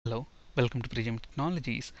Welcome to Fragment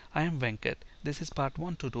Technologies. I am Venkat. This is part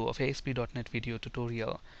 122 of ASP.NET video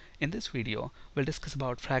tutorial. In this video, we'll discuss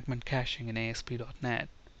about fragment caching in ASP.NET.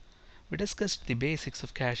 We discussed the basics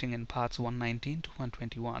of caching in parts 119 to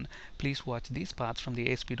 121. Please watch these parts from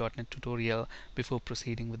the ASP.NET tutorial before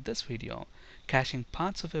proceeding with this video. Caching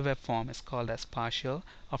parts of a web form is called as partial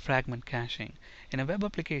or fragment caching. In a web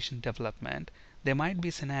application development, there might be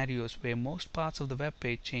scenarios where most parts of the web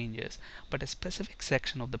page changes, but a specific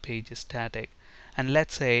section of the page is static. And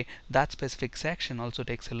let's say that specific section also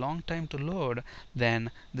takes a long time to load, then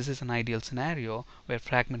this is an ideal scenario where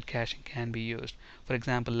fragment caching can be used. For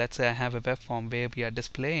example, let's say I have a web form where we are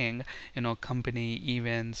displaying company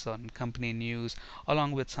events or company news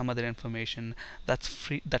along with some other information that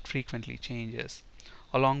frequently changes.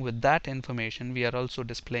 Along with that information, we are also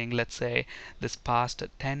displaying, let's say, this past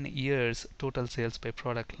 10 years total sales by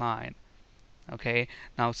product line. Okay,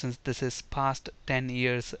 now since this is past 10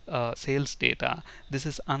 years sales data, this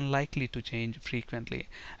is unlikely to change frequently.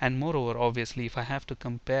 And moreover, obviously, if I have to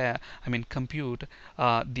compute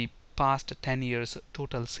the past 10 years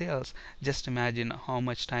total sales, just imagine how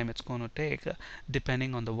much time it's going to take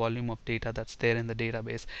depending on the volume of data that's there in the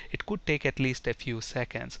database. It could take at least a few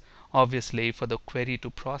seconds. Obviously, for the query to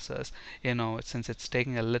process, since it's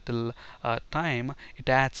taking a little time, it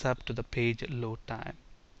adds up to the page load time.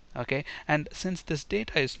 Okay, and since this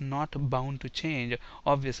data is not bound to change,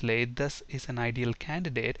 obviously this is an ideal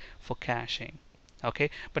candidate for caching. Okay,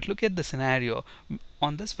 but look at the scenario.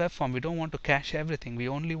 On this web form, we don't want to cache everything. We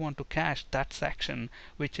only want to cache that section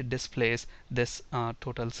which displays this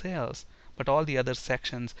total sales. But all the other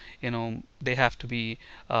sections, they have to be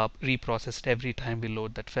reprocessed every time we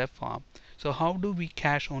load that web form. So how do we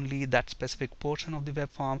cache only that specific portion of the web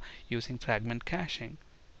form? Using fragment caching.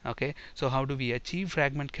 Okay, so how do we achieve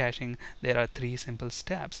fragment caching? There are three simple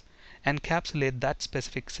steps. Encapsulate that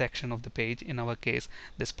specific section of the page, in our case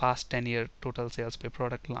this past 10-year total sales by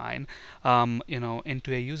product line,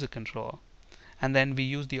 into a user control. And then we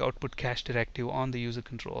use the output cache directive on the user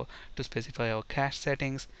control to specify our cache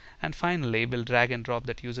settings. And finally, we'll drag and drop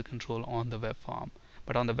that user control on the web form.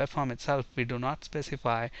 But on the web form itself, we do not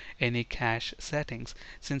specify any cache settings.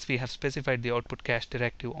 Since we have specified the output cache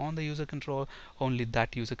directive on the user control, only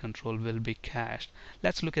that user control will be cached.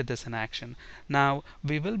 Let's look at this in action. Now,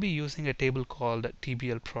 we will be using a table called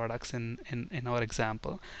TBL products in our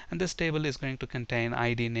example. And this table is going to contain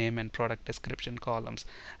ID, name, and product description columns.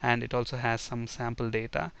 And it also has some sample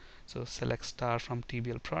data. So select star from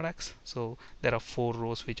TBL products. So there are 4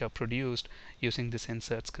 rows which are produced using this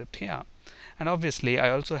insert script here. And obviously,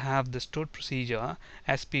 I also have the stored procedure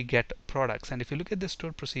ASP get products. And if you look at the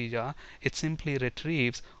stored procedure, it simply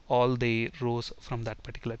retrieves all the rows from that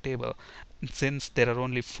particular table. Since there are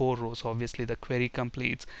only 4 rows, obviously the query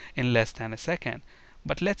completes in less than a second.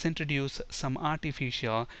 But let's introduce some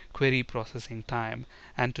artificial query processing time.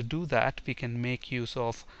 And to do that, we can make use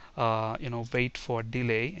of wait for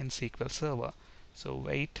delay in SQL Server. So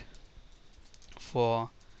wait for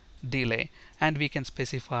delay, and we can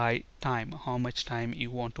specify time, how much time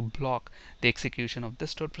you want to block the execution of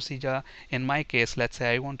this stored procedure. In my case, let's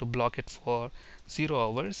say I want to block it for 0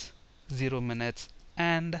 hours, 0 minutes,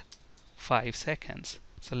 and 5 seconds.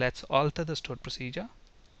 So let's alter the stored procedure,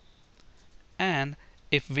 and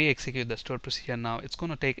if we execute the stored procedure now, it's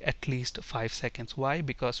going to take at least 5 seconds. Why?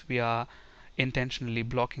 Because we are intentionally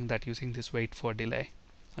blocking that using this wait for delay.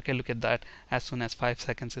 Okay, look at that. As soon as 5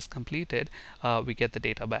 seconds is completed, we get the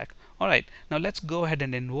data back. Alright, now let's go ahead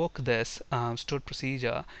and invoke this stored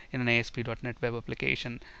procedure in an ASP.NET web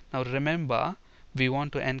application. Now remember, we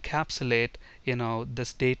want to encapsulate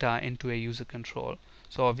this data into a user control.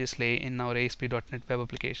 So obviously in our ASP.NET web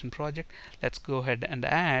application project, let's go ahead and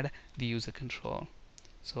add the user control.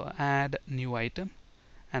 So add new item,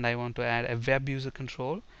 and I want to add a web user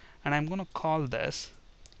control, and I'm going to call this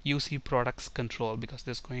UC products control because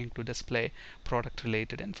this is going to display product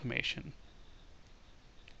related information.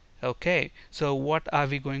 Okay, so what are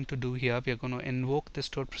we going to do here? We are going to invoke this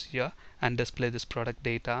stored procedure and display this product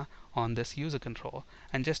data on this user control.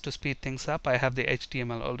 And just to speed things up, I have the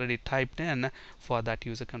HTML already typed in for that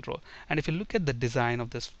user control. And if you look at the design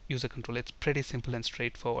of this user control, it's pretty simple and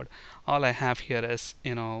straightforward. All I have here is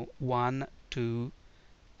 1, 2,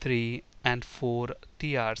 3, and 4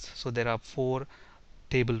 TRs. So there are 4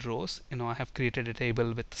 table rows. I have created a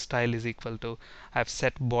table with style is equal to, I have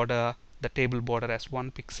set border, the table border as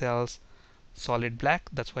 1 pixels solid black.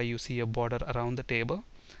 That's why you see a border around the table.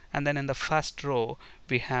 And then in the first row,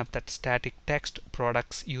 we have that static text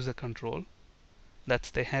products user control.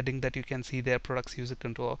 That's the heading that you can see there, products user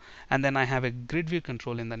control. And then I have a grid view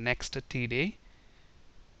control in the next TD,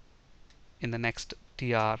 in the next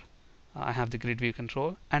TR I have the grid view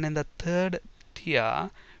control, and in the third tier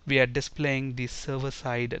we are displaying the server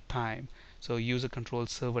side time. So user control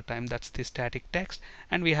server time, that's the static text,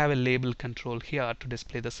 and we have a label control here to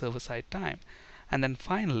display the server side time. And then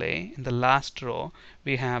finally in the last row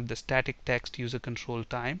we have the static text user control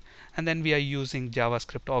time, and then we are using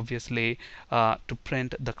JavaScript obviously to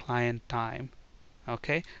print the client time.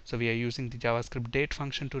 Okay, so we are using the JavaScript date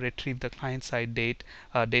function to retrieve the client side date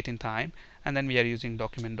in time, and then we are using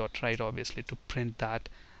document.write obviously to print that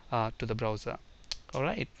to the browser.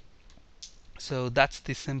 Alright, so that's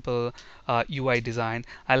the simple UI design.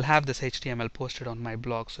 I'll have this HTML posted on my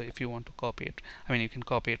blog, so if you want to copy it, you can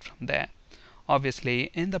copy it from there.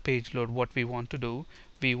 Obviously in the page load, what we want to do,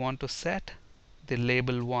 we want to set the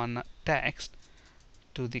label 1 text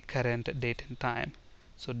to the current date and time.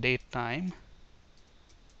 So date time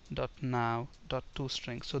dot now dot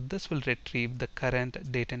toString. So this will retrieve the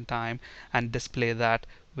current date and time and display that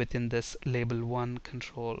within this label 1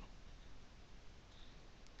 control.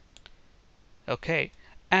 Okay,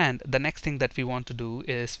 and the next thing that we want to do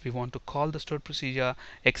is we want to call the stored procedure,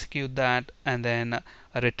 execute that, and then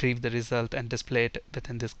retrieve the result and display it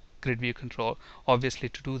within this grid view control. Obviously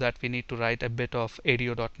to do that we need to write a bit of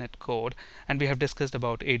ADO.NET code, and we have discussed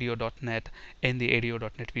about ADO.NET in the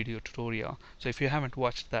ADO.NET video tutorial. So if you haven't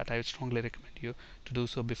watched that, I would strongly recommend you to do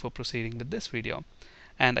so before proceeding with this video.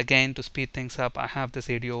 And again, to speed things up, I have this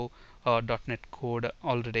ADO.NET code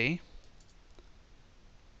already.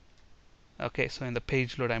 Okay, so in the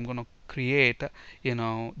page load I'm going to create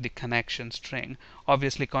the connection string.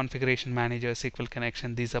 Obviously configuration manager, SQL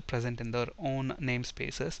connection, these are present in their own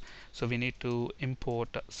namespaces, so we need to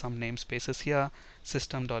import some namespaces here,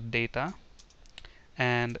 system.data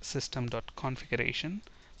and system.configuration,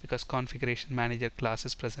 because configuration manager class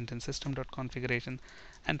is present in system.configuration,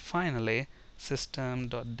 and finally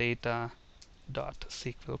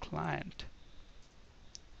system.data.SQL client.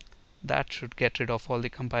 That should get rid of all the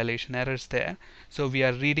compilation errors there. So we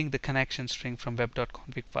are reading the connection string from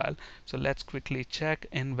web.config file. So let's quickly check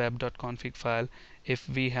in web.config file if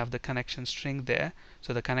we have the connection string there.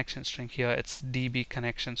 So the connection string here, it's db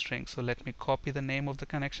connection string. So let me copy the name of the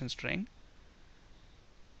connection string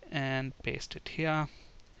and paste it here.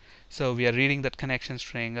 So we are reading that connection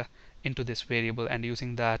string into this variable, and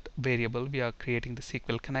using that variable we are creating the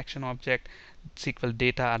SQL connection object, SQL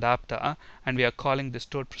data adapter, and we are calling the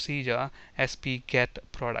stored procedure sp get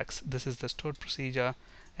products. This is the stored procedure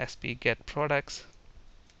sp get products,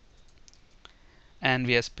 and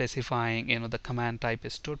we are specifying the command type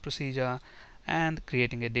is stored procedure, and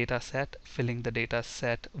creating a data set, filling the data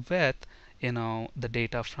set with the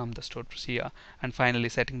data from the stored procedure, and finally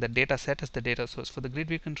setting the data set as the data source for the grid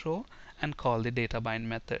view control, and call the data bind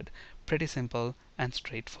method. Pretty simple and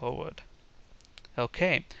straightforward.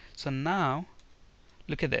 Okay, so now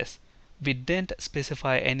look at this. We didn't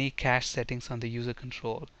specify any cache settings on the user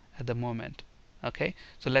control at the moment. Okay,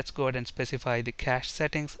 so let's go ahead and specify the cache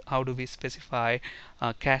settings. How do we specify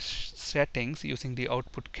cache settings? Using the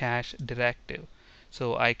output cache directive.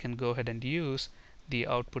 So I can go ahead and use the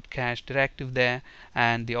output cache directive there,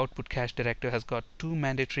 and the output cache directive has got two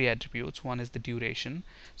mandatory attributes. One is the duration,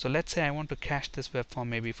 so let's say I want to cache this web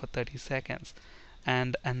form maybe for 30 seconds,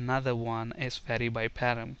 and another one is vary by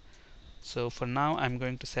param. So for now I'm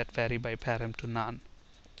going to set vary by param to none.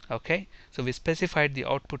 Okay, so we specified the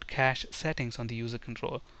output cache settings on the user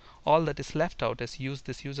control. All that is left out is use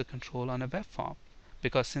this user control on a web form,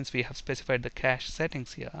 because since we have specified the cache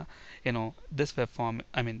settings here, this web form,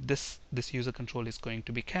 this user control is going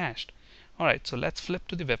to be cached. Alright, so let's flip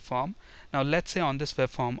to the web form. Now let's say on this web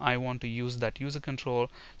form I want to use that user control,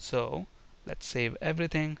 so let's save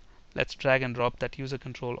everything. Let's drag and drop that user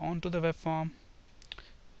control onto the web form.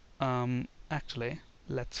 Actually,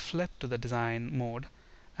 let's flip to the design mode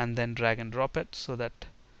and then drag and drop it so that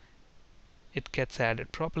it gets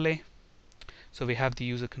added properly. So we have the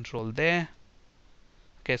user control there.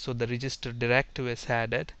 Okay, so the register directive is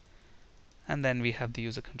added, and then we have the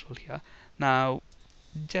user control here. Now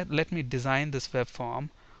let me design this web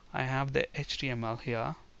form. I have the HTML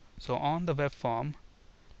here, so on the web form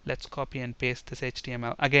let's copy and paste this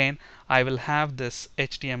HTML. Again, I will have this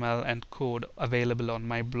HTML and code available on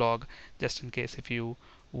my blog, just in case if you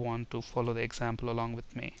want to follow the example along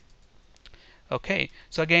with me. Okay,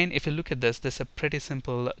 so again, if you look at this is a pretty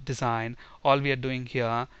simple design. All we are doing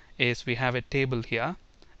here is we have a table here,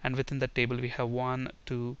 and within the table we have 1,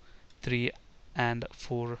 2, 3 and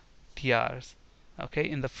 4 TRs. Okay,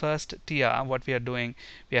 in the first TR what we are doing,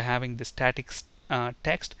 we are having the static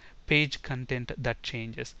text page content that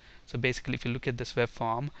changes. So basically if you look at this web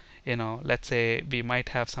form, let's say we might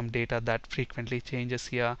have some data that frequently changes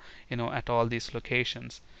here, at all these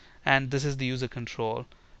locations. and this is the user control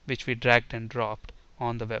which we dragged and dropped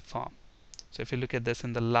on the web form. So if you look at this,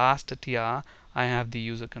 in the last tr I have the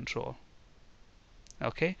user control.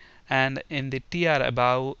 Okay, and in the tr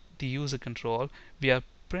above the user control we are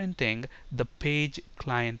printing the page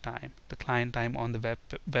client time, the client time on the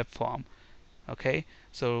web form. Okay,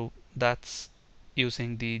 so that's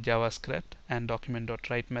using the JavaScript and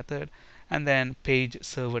document.write method, and then page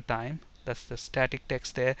server time, that's the static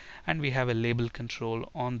text there, and we have a label control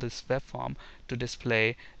on this web form to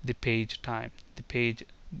display the page time,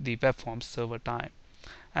 the web form server time.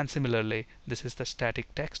 And similarly, this is the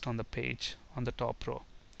static text on the page on the top row.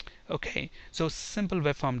 Okay, so simple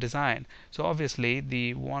web form design. So obviously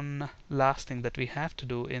the one last thing that we have to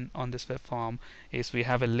do on this web form is we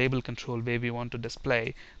have a label control where we want to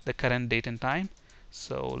display the current date and time.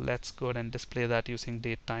 So let's go ahead and display that using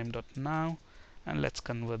datetime.now, and let's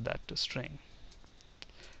convert that to string.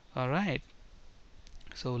 Alright,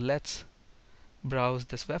 so let's browse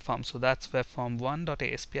this web form. So that's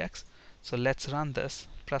webform1.aspx. So let's run this.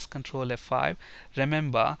 Press Ctrl F5.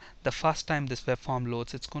 Remember, the first time this web form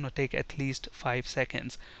loads, it's going to take at least 5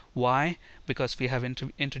 seconds. Why? Because we have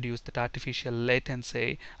introduced that artificial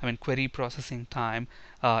latency, query processing time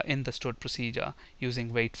in the stored procedure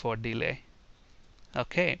using wait for delay.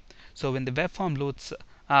 Okay, so when the web form loads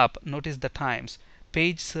up, notice the times.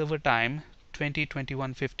 Page server time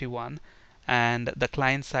 20:21:51, and the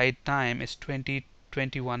client side time is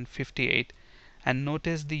 20:21:58. And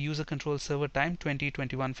notice the user control server time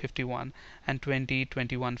 20:21:51 and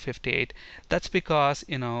 20:21:58. That's because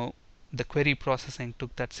the query processing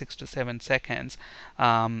took that 6 to 7 seconds,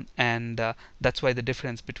 and that's why the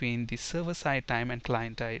difference between the server side time and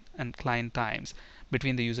client times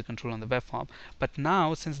between the user control and the web form. But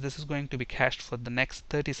now, since this is going to be cached for the next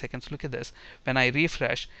 30 seconds, look at this. When I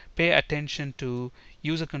refresh, pay attention to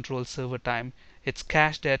user control server time. It's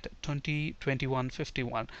cached at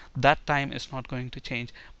 20:21:51. That time is not going to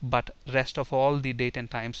change, but rest of all the date and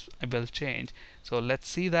times will change. So let's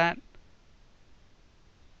see that.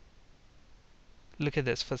 Look at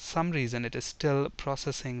this. For some reason it is still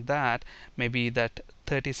processing that. Maybe that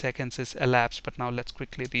 30 seconds is elapsed, but now let's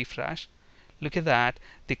quickly refresh. Look at that.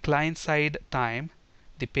 The client side time,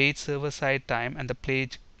 the page server side time, and the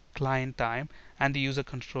page client time, and the user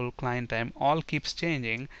control client time all keeps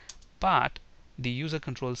changing, but the user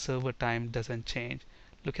control server time doesn't change.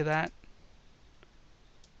 Look at that.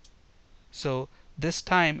 So this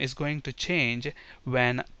time is going to change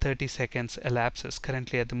when 30 seconds elapses.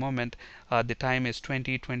 Currently at the moment the time is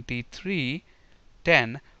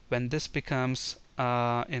 20:23:10. When this becomes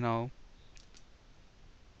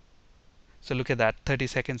so look at that, 30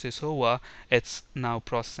 seconds is over. It's now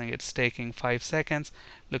processing. It's taking 5 seconds.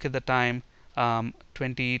 Look at the time,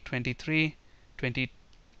 20:23,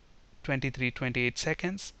 28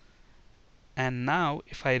 seconds. And now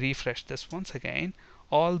if I refresh this once again,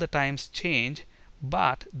 all the times change,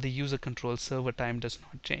 but the user control server time does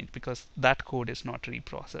not change because that code is not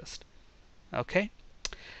reprocessed. Okay,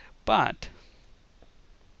 but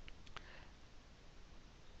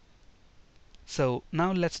so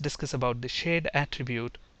now let's discuss about the shared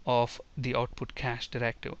attribute of the output cache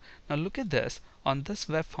directive. Now look at this. On this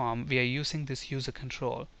web form we are using this user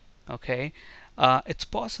control. Okay, it's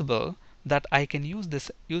possible that I can use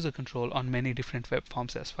this user control on many different web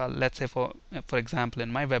forms as well. Let's say for example,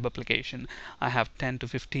 in my web application I have 10 to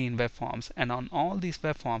 15 web forms, and on all these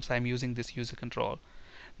web forms I'm using this user control.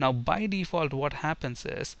 Now by default what happens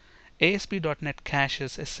is ASP.NET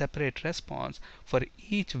caches a separate response for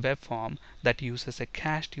each web form that uses a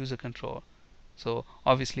cached user control. So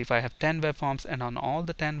obviously if I have 10 web forms and on all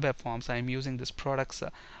the 10 web forms I am using this products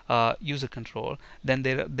user control, then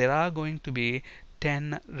there are going to be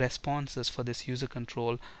 10 responses for this user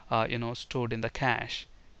control stored in the cache,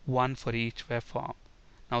 one for each web form.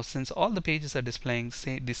 Now since all the pages are displaying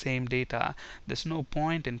the same data, there's no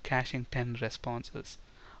point in caching 10 responses.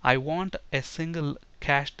 I want a single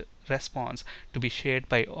cached response to be shared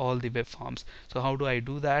by all the web forms. So how do I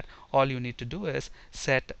do that? All you need to do is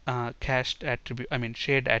set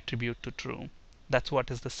shared attribute to true. That's what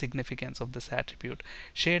is the significance of this attribute.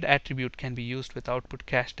 Shared attribute can be used with output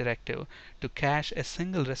cache directive to cache a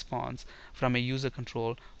single response from a user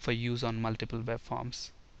control for use on multiple web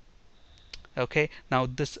forms. Okay, now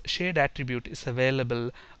this shared attribute is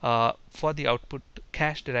available for the output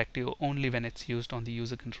cache directive only when it's used on the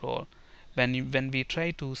user control. When we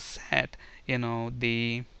try to set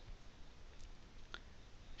the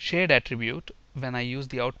shared attribute when I use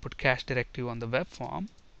the output cache directive on the web form,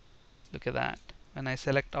 look at that. when I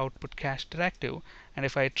select output cache directive, and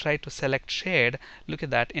if I try to select shared, look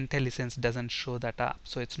at that, IntelliSense doesn't show that up.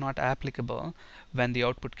 So it's not applicable when the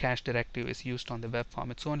output cache directive is used on the web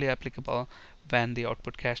form. It's only applicable when the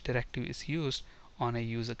output cache directive is used on a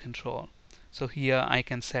user control. So here I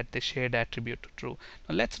can set the shared attribute to true.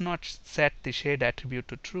 Now let's not set the shared attribute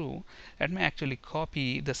to true. Let me actually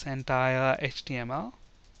copy this entire HTML,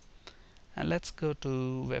 and let's go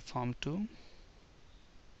to webform 2,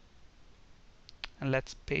 and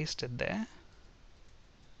let's paste it there.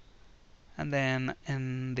 And then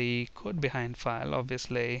in the code behind file,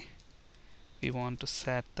 obviously we want to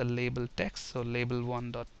set the label text. So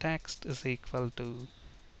label1.text is equal to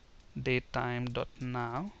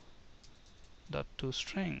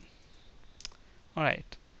datetime.now.toString.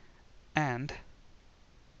 Alright, and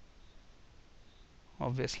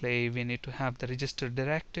obviously we need to have the register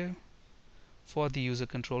directive for the user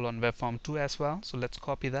control on webform 2 as well. So let's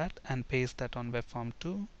copy that and paste that on webform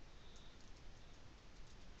 2.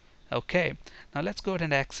 Okay, now let's go ahead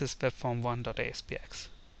and access webform1.aspx.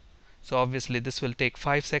 So obviously this will take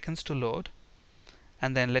 5 seconds to load,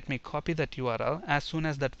 and then let me copy that URL. As soon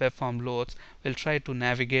as that web form loads, we'll try to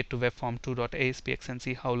navigate to webform2.aspx and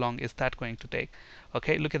see how long is that going to take.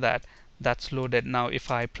 Okay, look at that. That's loaded. Now if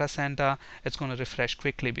I press enter, it's going to refresh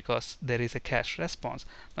quickly because there is a cache response.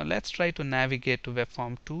 Now let's try to navigate to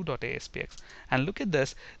webform2.aspx, and look at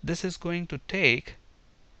this. This is going to take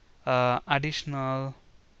additional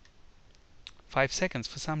 5 seconds.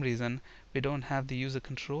 For some reason we don't have the user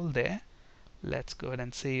control there. Let's go ahead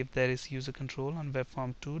and see if there is user control on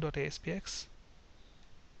webform2.aspx.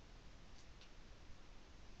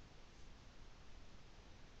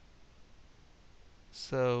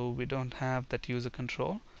 So we don't have that user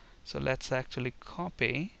control. So let's actually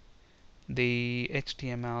copy the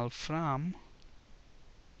HTML from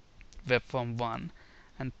webform1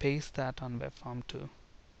 and paste that on webform2.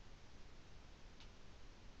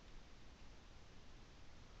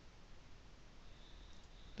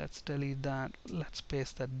 Let's delete that. Let's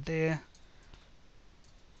paste that there.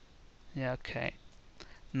 Yeah, okay.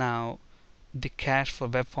 Now the cache for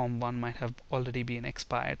webform1 might have already been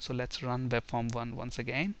expired. So let's run webform1 once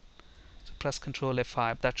again. So press Ctrl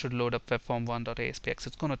F5. That should load up webform1.aspx.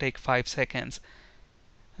 It's going to take 5 seconds.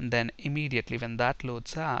 And then immediately when that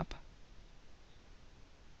loads up,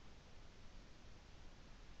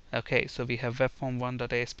 okay, so we have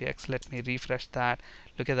webform1.aspx. Let me refresh that.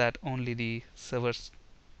 Look at that, only the server's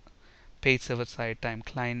page server side time,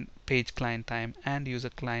 page client time, and user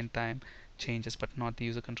client time changes, but not the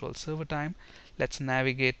user control server time. Let's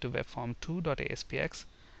navigate to webform2.aspx,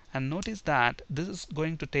 and notice that this is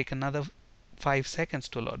going to take another 5 seconds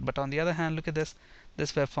to load. But on the other hand, look at this.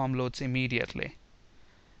 This web form loads immediately.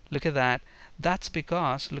 Look at that. That's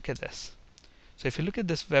because, look at this. So if you look at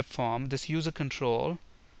this web form, this user control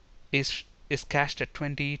is cached at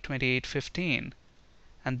 20, 28, 15,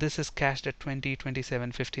 and this is cached at 20,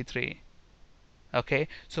 27, 53. Okay,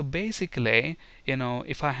 so basically,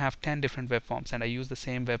 if I have 10 different web forms and I use the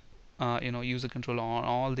same web user control on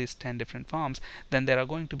all these 10 different forms, then there are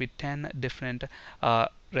going to be 10 different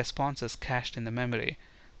responses cached in the memory.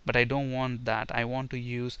 But I don't want that. I want to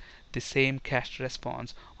use the same cached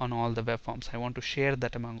response on all the web forms. I want to share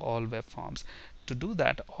that among all web forms. To do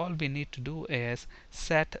that, all we need to do is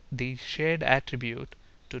set the shared attribute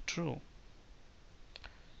to true.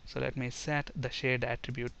 So let me set the shared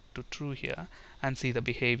attribute to true here and see the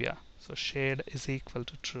behavior. So shared is equal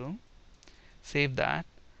to true. Save that.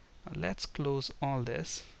 Now let's close all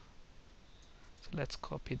this. So let's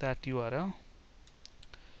copy that URL.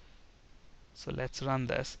 So let's run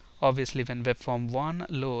this. Obviously when webform1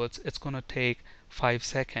 loads, it's going to take 5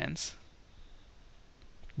 seconds.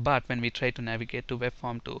 But when we try to navigate to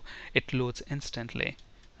webform2, it loads instantly.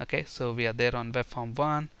 Okay, so we are there on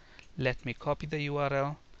webform1. Let me copy the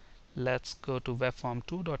URL. Let's go to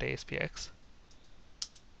webform2.aspx.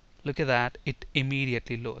 Look at that, it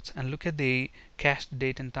immediately loads. And look at the cached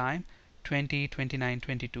date and time, 20, 29,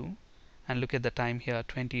 22. And look at the time here,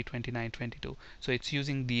 20, 29, 22. So it's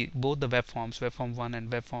using both the web forms, webform1 and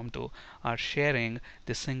webform2 are sharing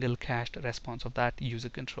the single cached response of that user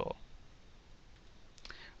control.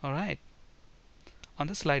 Alright. On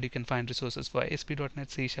this slide you can find resources for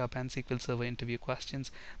ASP.NET C# and SQL Server interview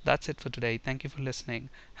questions. That's it for today. Thank you for listening.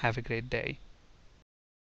 Have a great day.